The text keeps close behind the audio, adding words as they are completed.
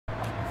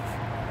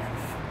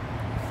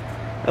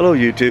Hello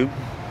YouTube,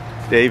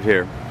 Dave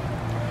here.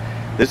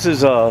 This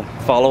is a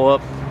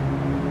follow-up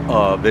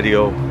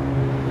video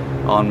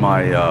on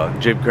my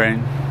jib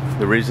crane.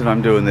 The reason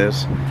I'm doing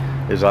this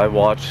is I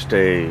watched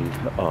a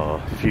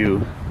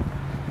few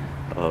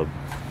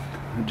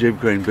jib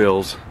crane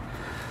builds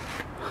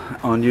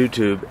on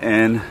YouTube,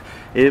 and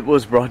it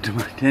was brought to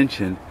my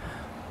attention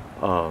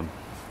that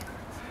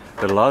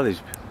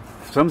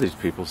some of these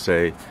people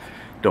say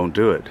don't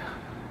do it,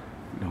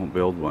 don't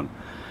build one,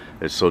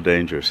 it's so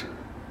dangerous.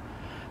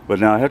 But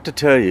now I have to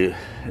tell you,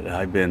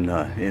 I've been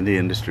in the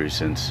industry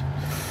since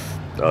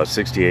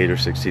 68 or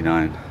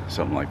 69,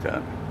 something like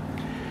that.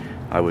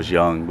 I was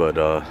young, but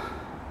I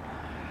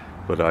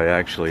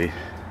actually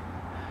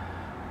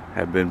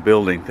have been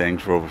building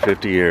things for over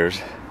 50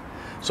 years.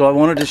 So I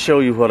wanted to show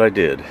you what I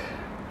did.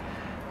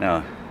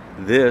 Now,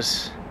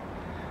 this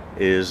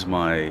is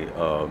my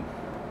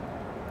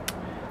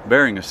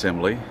bearing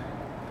assembly,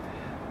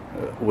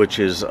 which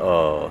is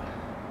a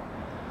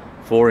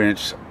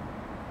 4-inch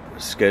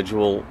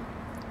Schedule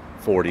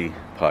 40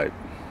 pipe.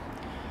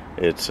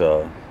 It's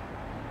I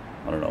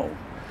don't know,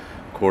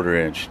 1/4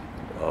 inch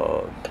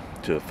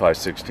to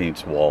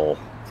 5/16 wall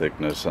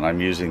thickness, and I'm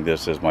using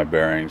this as my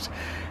bearings,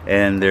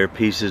 and they're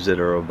pieces that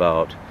are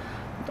about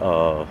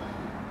 1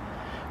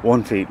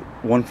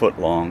 foot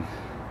long.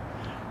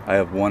 I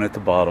have one at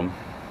the bottom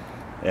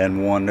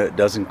and one that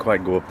doesn't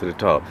quite go up to the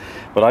top,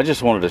 but I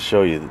just wanted to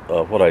show you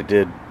what I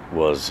did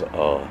was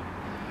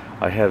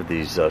I have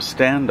these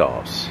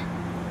standoffs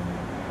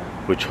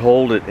which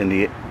hold it in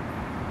the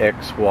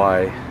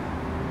XY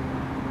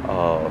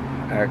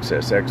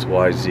axis,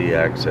 XYZ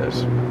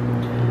axis.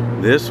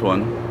 This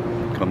one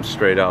comes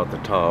straight out the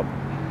top,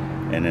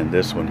 and then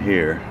this one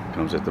here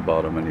comes at the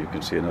bottom, and you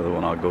can see another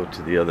one. I'll go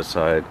to the other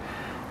side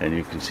and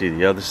you can see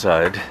the other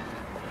side.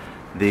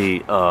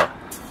 The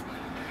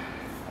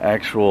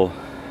actual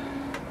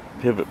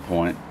pivot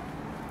point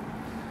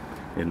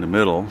in the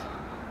middle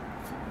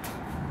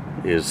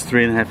is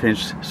 3.5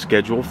 inch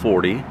Schedule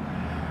 40,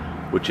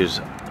 which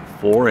is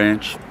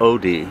 4-inch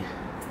OD,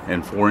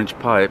 and 4-inch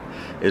pipe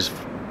is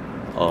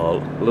a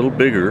little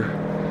bigger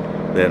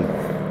than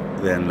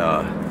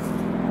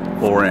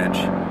 4-inch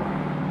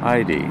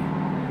ID.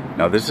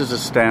 Now this is a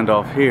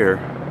standoff here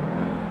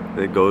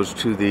that goes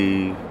to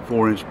the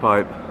 4-inch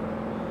pipe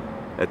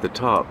at the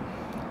top,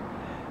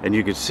 and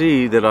you can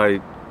see that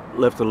I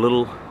left a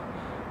little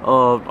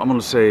I'm going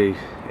to say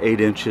 8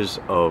 inches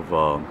of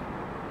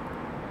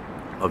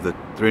the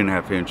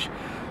 3.5 inch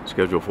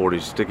Schedule 40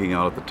 sticking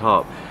out at the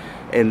top.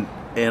 And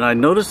I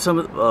noticed some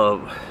of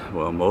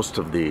well, most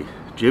of the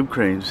jib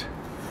cranes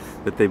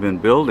that they've been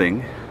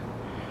building,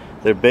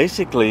 they're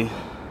basically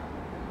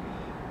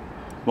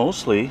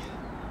mostly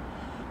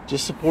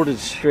just supported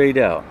straight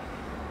out.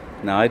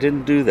 Now I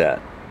didn't do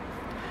that.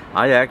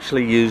 I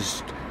actually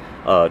used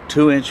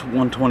 2-inch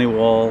 120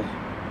 wall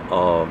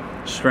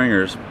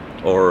stringers,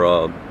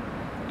 or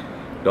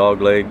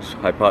dog legs,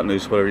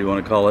 hypotenuse, whatever you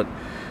want to call it,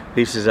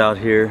 pieces out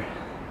here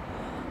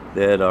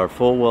that are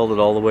full welded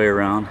all the way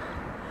around.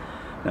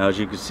 Now, as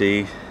you can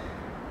see,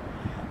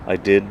 I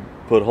did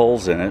put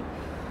holes in it.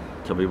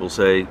 Some people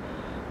say,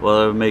 well,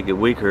 that would make it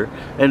weaker,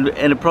 and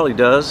it probably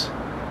does,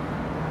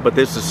 but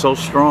this is so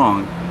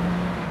strong,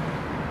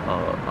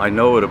 I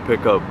know it'll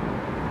pick up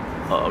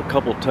a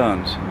couple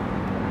tons.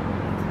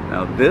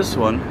 Now this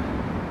one,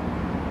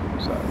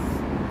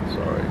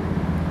 sorry,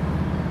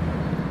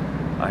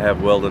 I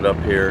have welded up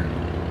here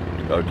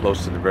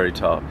close to the very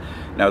top.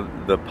 Now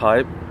the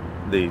pipe,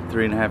 the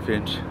 3.5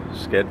 inch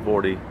Sched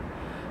 40,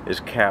 is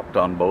capped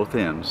on both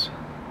ends,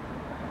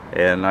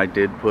 and I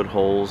did put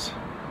holes,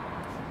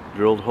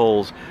 drilled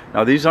holes.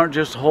 Now these aren't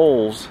just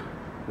holes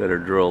that are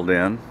drilled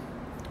in,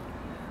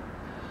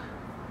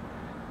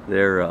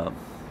 they're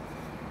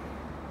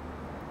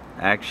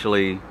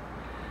actually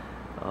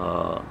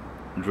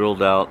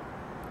drilled out,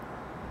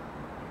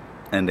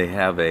 and they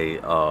have a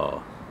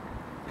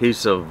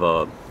piece of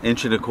 1.25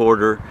 inch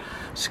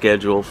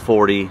Schedule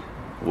 40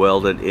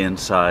 welded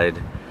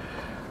inside,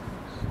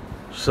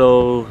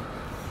 so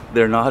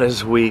they're not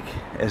as weak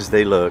as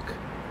they look.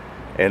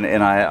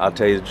 And I'll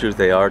tell you the truth,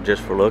 they are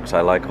just for looks.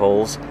 I like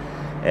holes,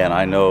 and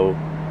I know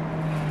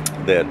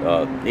that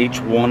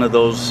each one of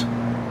those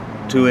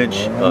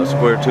 2-inch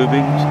square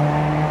tubings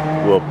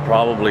will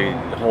probably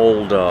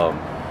hold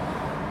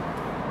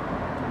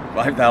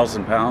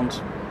 5,000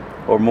 pounds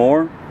or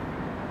more.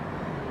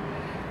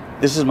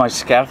 This is my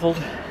scaffold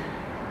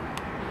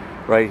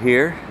right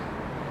here,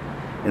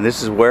 and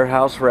this is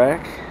warehouse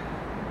rack.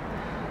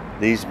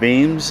 These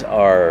beams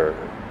are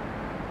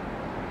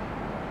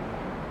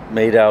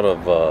made out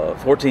of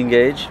 14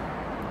 gauge.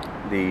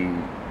 The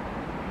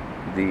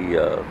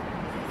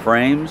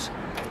frames,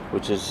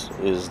 which is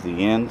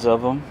the ends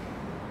of them,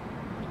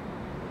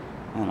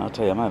 and I'll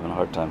tell you, I'm having a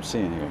hard time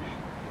seeing here.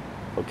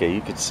 Okay,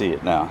 you can see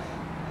it now.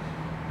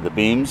 The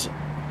beams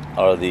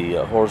are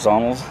the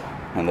horizontals,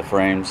 and the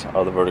frames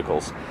are the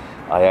verticals.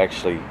 I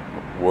actually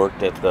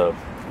worked at the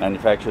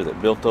manufacturer that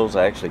built those.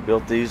 I actually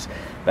built these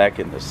back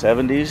in the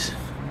 70s.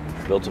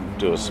 Built them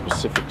to a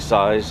specific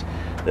size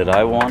that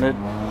I wanted,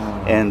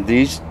 And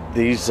these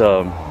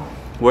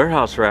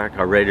warehouse rack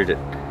are rated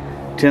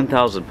at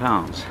 10,000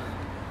 pounds.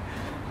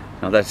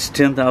 Now that's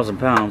 10,000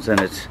 pounds, and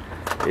it's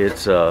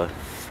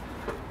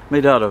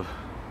made out of,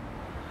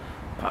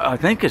 I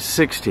think it's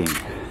 16.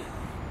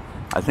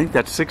 I think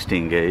that's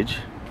 16 gauge.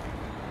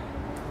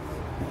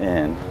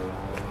 And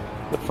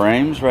the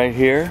frames right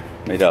here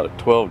made out of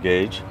 12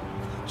 gauge.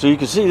 So you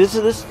can see this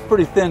is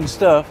pretty thin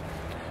stuff.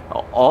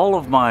 All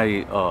of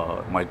my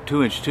my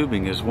 2-inch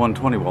tubing is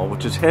 120 wall,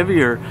 which is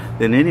heavier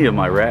than any of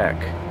my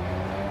rack.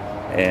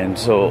 And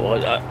so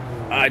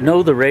I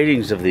know the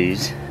ratings of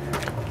these.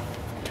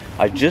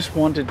 I just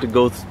wanted to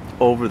go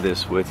over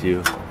this with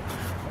you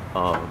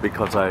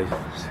because I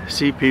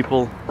see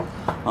people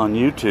on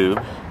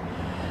YouTube.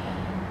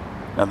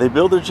 Now they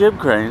build their jib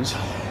cranes,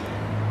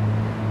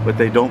 but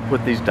they don't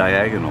put these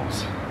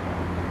diagonals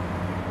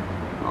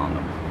on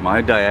them.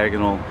 My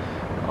diagonal,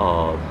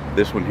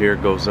 this one here,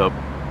 goes up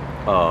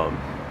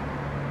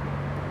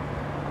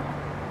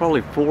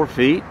probably 4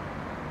 feet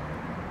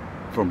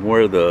from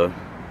where the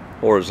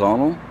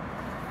horizontal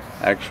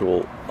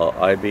actual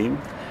I-beam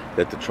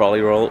that the trolley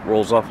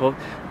rolls off of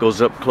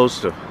goes up close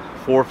to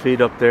 4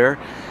 feet up there,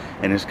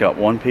 and it's got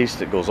one piece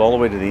that goes all the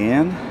way to the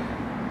end,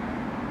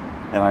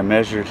 and I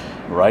measured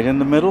right in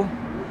the middle,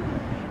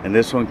 and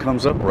this one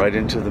comes up right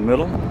into the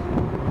middle,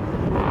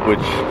 which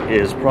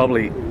is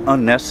probably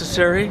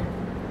unnecessary,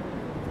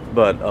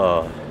 but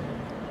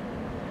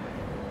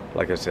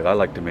like I said, I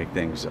like to make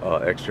things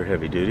extra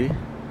heavy duty.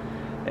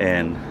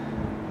 And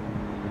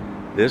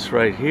this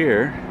right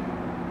here,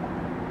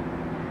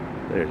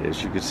 there it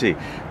is, you can see.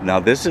 Now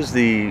this is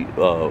the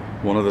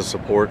one of the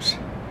supports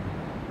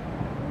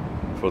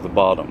for the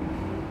bottom.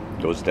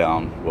 Goes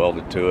down,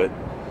 welded to it,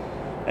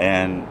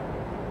 and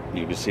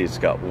you can see it's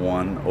got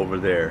one over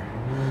there.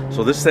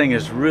 So this thing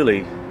is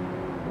really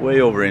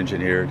way over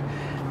engineered,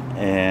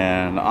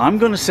 and I'm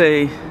gonna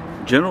say,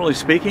 generally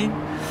speaking,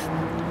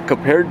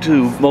 compared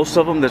to most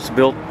of them that's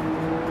built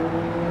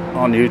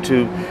on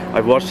YouTube,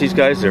 I've watched these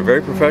guys. They're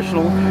very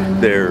professional.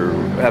 They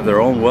have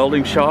their own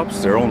welding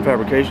shops, their own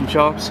fabrication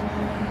shops,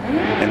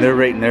 and they're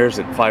rating theirs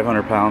at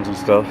 500 pounds and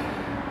stuff,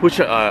 which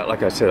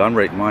like I said, I'm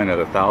rating mine at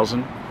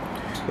 1,000.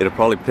 It'll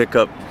probably pick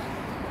up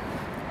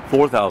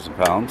 4,000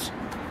 pounds.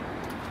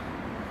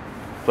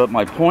 But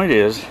my point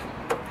is,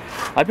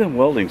 I've been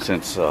welding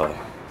since the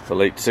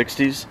late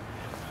 60s,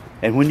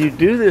 and when you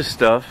do this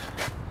stuff,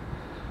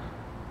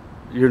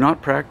 you're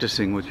not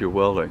practicing with your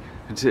welding.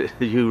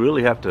 You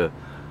really have to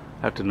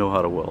know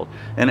how to weld.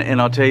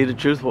 And I'll tell you the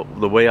truth,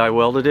 the way I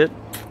welded it,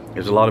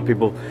 is a lot of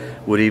people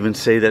would even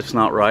say that's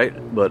not right,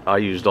 but I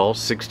used all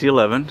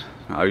 6011.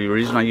 The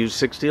reason I use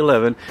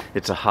 6011,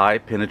 it's a high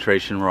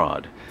penetration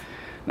rod.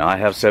 Now I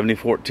have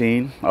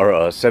 7014,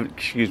 or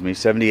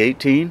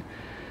 7018,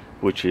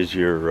 which is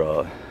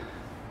your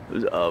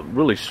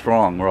really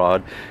strong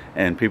rod,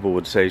 and people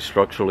would say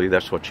structurally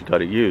that's what you got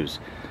to use.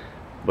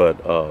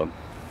 But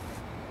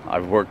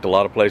I've worked a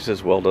lot of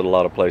places, welded a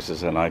lot of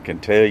places, and I can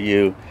tell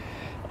you,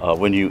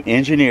 when you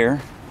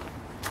engineer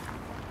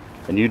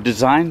and you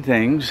design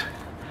things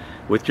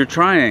with your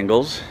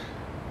triangles,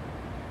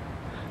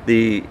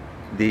 the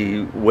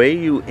way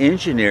you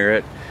engineer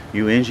it,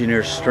 you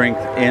engineer strength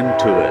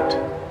into it.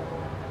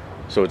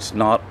 So it's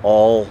not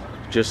all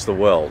just the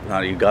weld.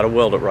 Now you got to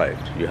weld it right.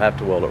 You have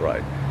to weld it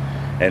right.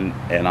 And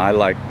I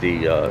like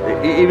the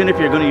even if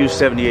you're going to use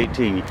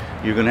 7018,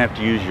 you're going to have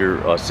to use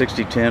your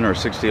 6010 or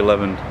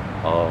 6011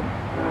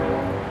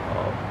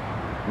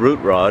 root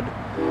rod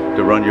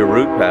to run your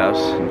root pass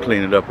and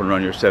clean it up and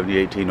run your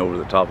 7018 over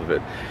the top of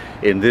it.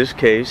 In this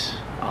case,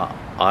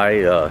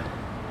 I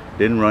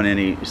didn't run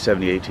any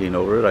 7018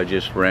 over it. I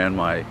just ran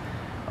my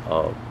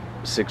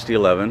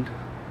 6011.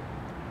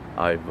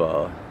 I've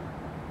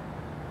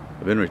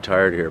been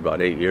retired here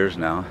about 8 years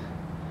now,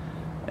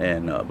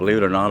 and believe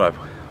it or not, I've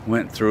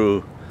went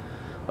through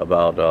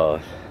about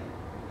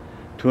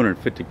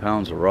 250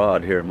 pounds of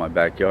rod here in my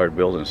backyard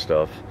building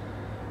stuff.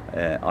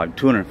 I'm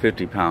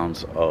 250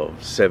 pounds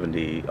of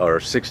 70 or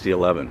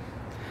 6011.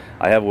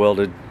 I have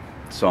welded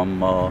some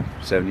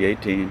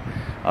 7018.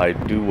 I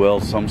do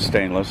weld some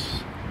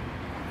stainless,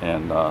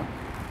 and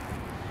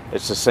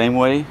it's the same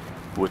way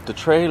with the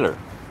trailer.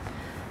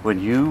 When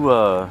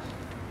you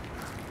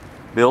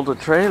build a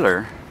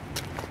trailer,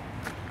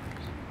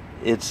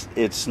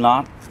 it's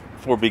not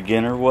for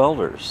beginner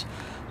welders.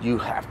 You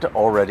have to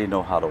already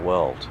know how to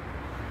weld.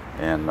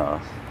 And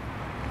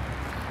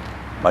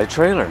my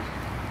trailer,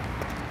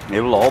 it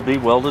will all be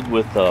welded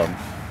with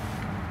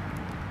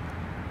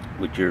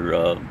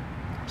your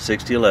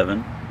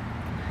 6011.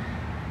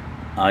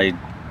 I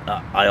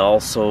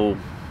also,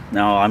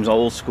 now I'm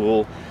old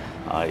school.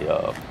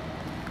 I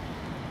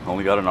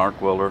only got an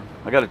arc welder.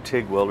 I got a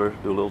TIG welder,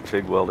 do a little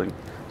TIG welding,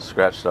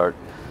 scratch start,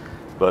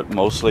 but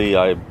mostly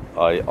I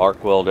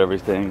arc weld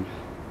everything.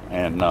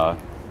 And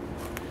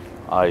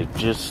I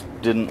just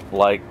didn't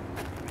like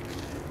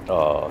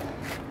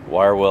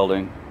wire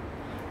welding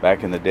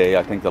back in the day.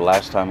 I think the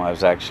last time I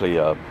was actually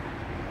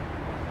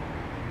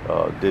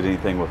did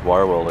anything with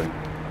wire welding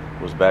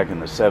was back in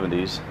the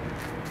 70s,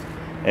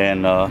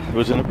 And it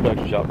was in a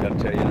production shop, gotta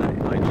tell you,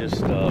 and I just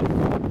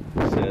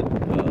said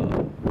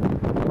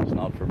it's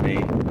not for me.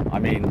 I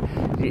mean,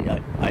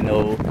 I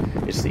know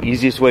it's the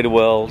easiest way to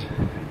weld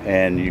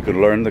and you could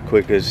learn the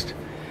quickest,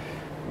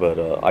 but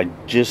I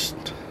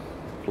just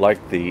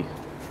like the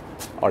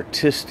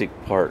artistic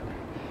part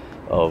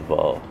of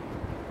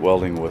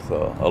welding with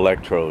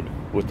electrode,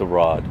 with the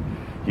rod.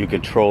 You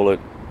control it,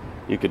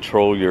 you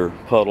control your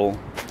puddle,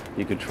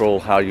 you control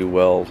how you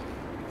weld.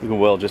 You can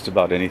weld just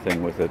about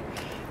anything with it.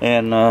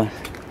 And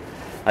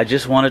I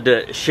just wanted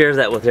to share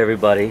that with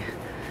everybody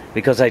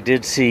because I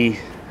did see,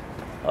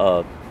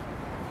 I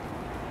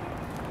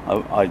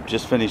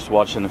just finished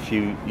watching a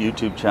few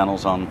YouTube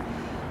channels on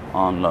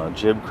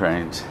jib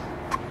cranes,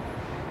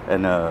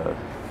 and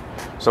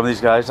some of these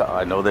guys,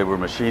 I know they were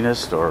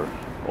machinists or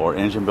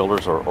engine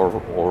builders or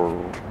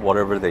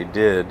whatever they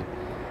did,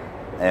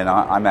 and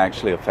I'm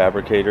actually a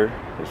fabricator.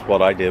 It's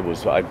what I did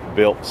was I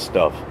built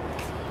stuff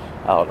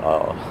out,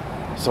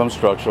 some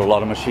structural, a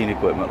lot of machine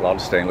equipment, a lot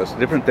of stainless,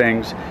 different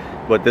things,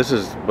 but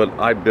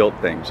I built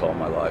things all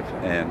my life,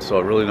 and so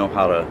I really know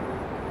how to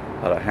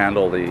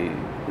handle the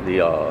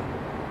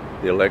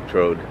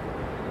electrode,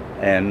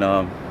 and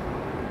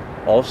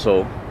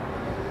also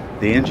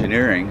the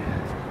engineering.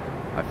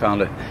 I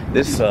found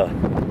this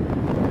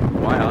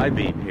my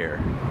I-beam here.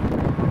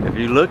 If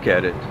you look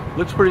at it, it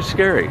looks pretty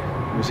scary.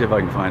 Let me see if I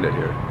can find it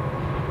here.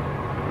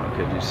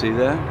 Okay, do you see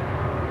that?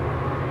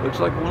 Looks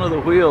like one of the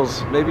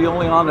wheels maybe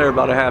only on there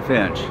about a ½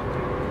 inch.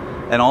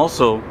 And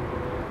also,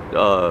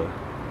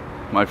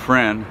 my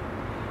friend,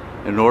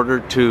 in order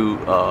to,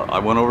 I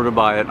went over to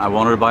buy it. I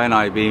wanted to buy an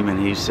I-beam, and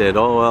he said,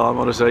 "Oh well, I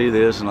want to sell you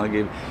this," and I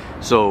gave.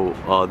 So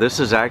this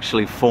is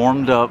actually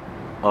formed up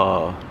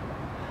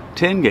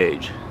 10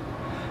 gauge.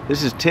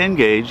 This is 10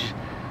 gauge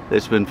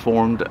that's been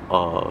formed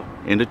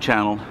into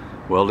channel,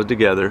 welded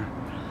together.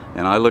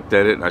 And I looked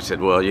at it and I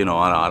said, well, you know,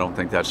 I don't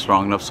think that's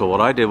strong enough. So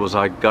what I did was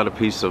I got a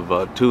piece of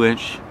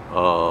 2-inch,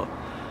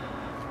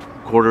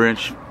 1/4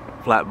 inch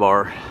flat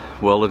bar,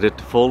 welded it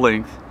to full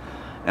length.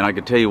 And I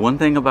could tell you one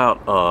thing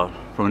about,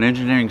 from an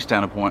engineering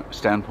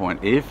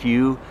standpoint, if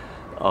you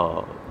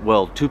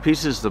weld two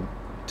pieces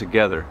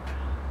together,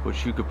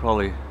 which you could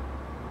probably,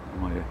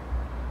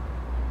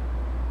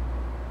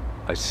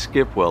 I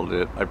skip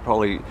welded it. I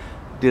probably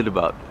did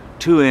about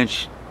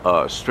 2-inch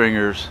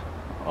stringers,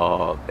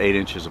 8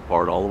 inches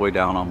apart, all the way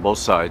down on both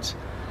sides.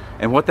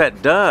 And what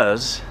that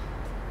does,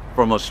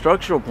 from a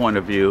structural point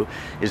of view,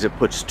 is it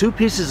puts two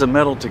pieces of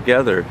metal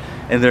together,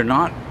 and they're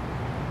not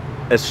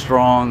as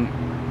strong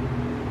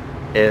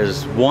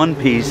as one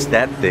piece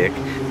that thick.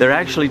 They're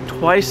actually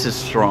twice as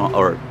strong,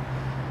 or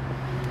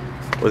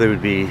they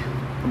would be,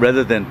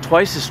 rather than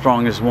twice as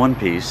strong as one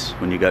piece.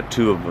 When you got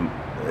two of them,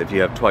 if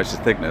you have twice the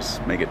thickness,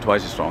 make it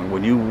twice as strong.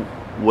 When you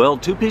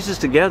weld two pieces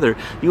together,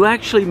 you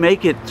actually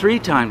make it 3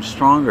 times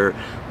stronger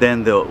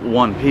than the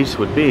one piece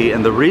would be.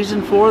 And the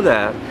reason for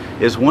that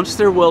is once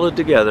they're welded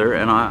together,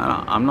 and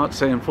I'm not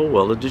saying full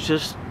welded, it's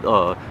just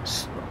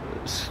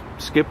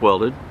skip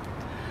welded,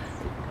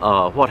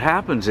 what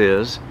happens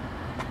is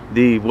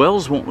the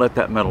welds won't let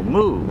that metal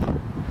move.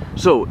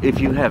 So if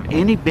you have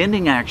any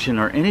bending action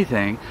or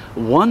anything,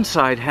 one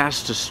side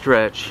has to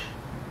stretch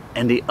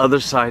and the other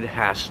side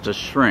has to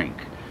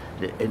shrink.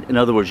 In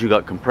other words, you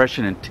got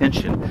compression and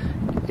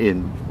tension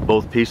in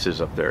both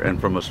pieces up there, and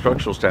from a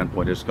structural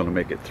standpoint, it's going to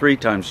make it 3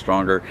 times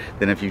stronger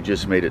than if you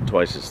just made it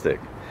twice as thick.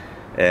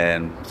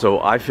 And so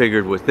I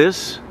figured with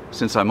this,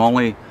 since I'm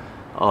only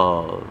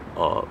going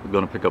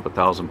to pick up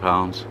 1,000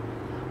 pounds,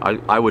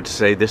 I would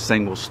say this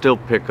thing will still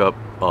pick up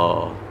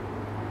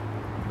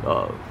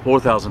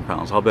 4,000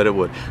 pounds. I'll bet it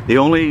would. The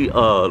only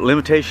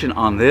limitation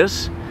on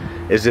this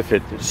is if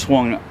it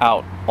swung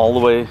out all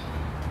the way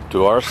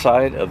to our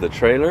side of the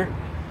trailer,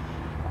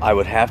 I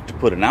would have to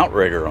put an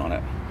outrigger on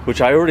it,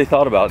 which I already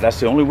thought about. That's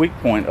the only weak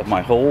point of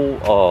my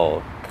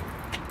whole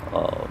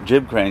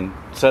jib crane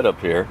setup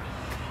here.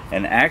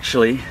 And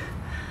actually,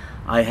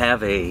 I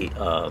have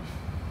a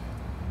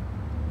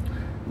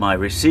my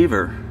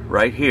receiver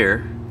right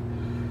here,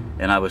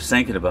 and I was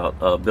thinking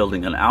about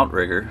building an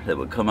outrigger that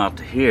would come out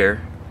to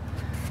here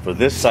for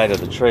this side of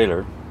the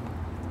trailer,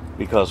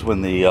 because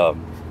when the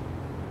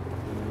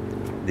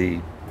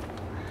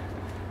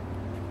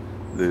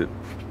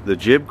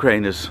jib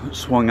crane is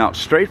swung out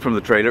straight from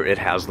the trailer, it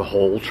has the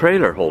whole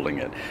trailer holding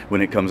it.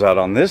 When it comes out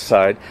on this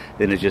side,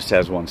 then it just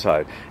has one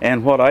side.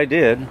 And what I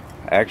did,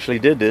 actually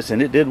did this,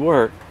 and it did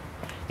work.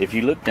 If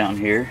you look down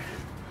here,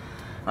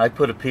 I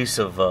put a piece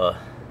of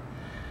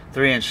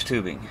 3-inch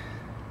tubing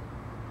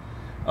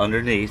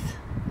underneath.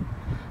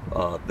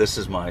 This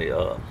is my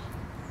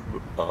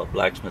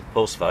blacksmith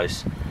post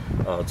vise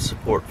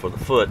support for the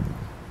foot,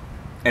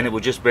 and it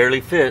would just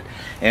barely fit.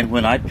 And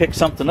when I pick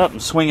something up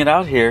and swing it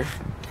out here,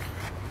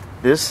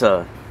 this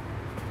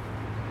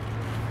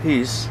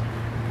piece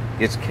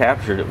gets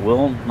captured. It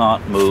will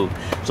not move.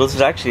 So this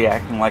is actually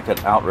acting like an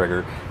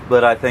outrigger.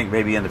 But I think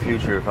maybe in the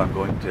future, if I'm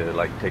going to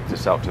like take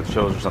this out to the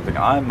shows or something,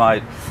 I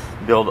might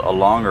build a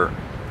longer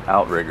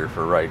outrigger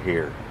for right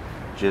here,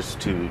 just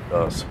to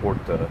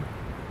support the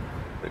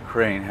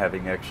crane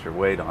having extra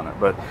weight on it.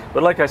 But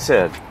like I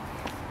said,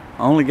 I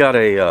only got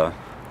a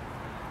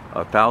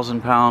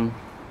 1,000-pound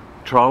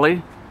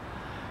trolley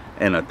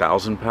and a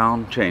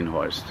 1,000-pound chain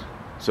hoist,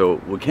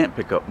 so we can't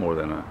pick up more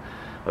than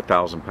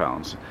 1,000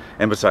 pounds.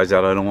 And besides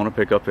that, I don't want to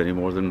pick up any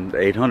more than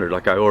 800,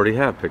 like I already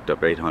have picked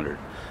up 800,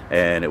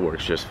 and it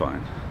works just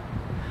fine.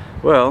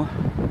 Well,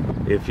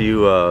 if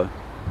you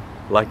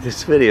like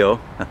this video,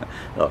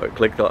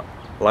 click the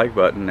like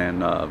button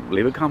and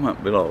leave a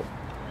comment below.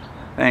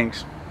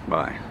 Thanks.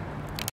 Bye.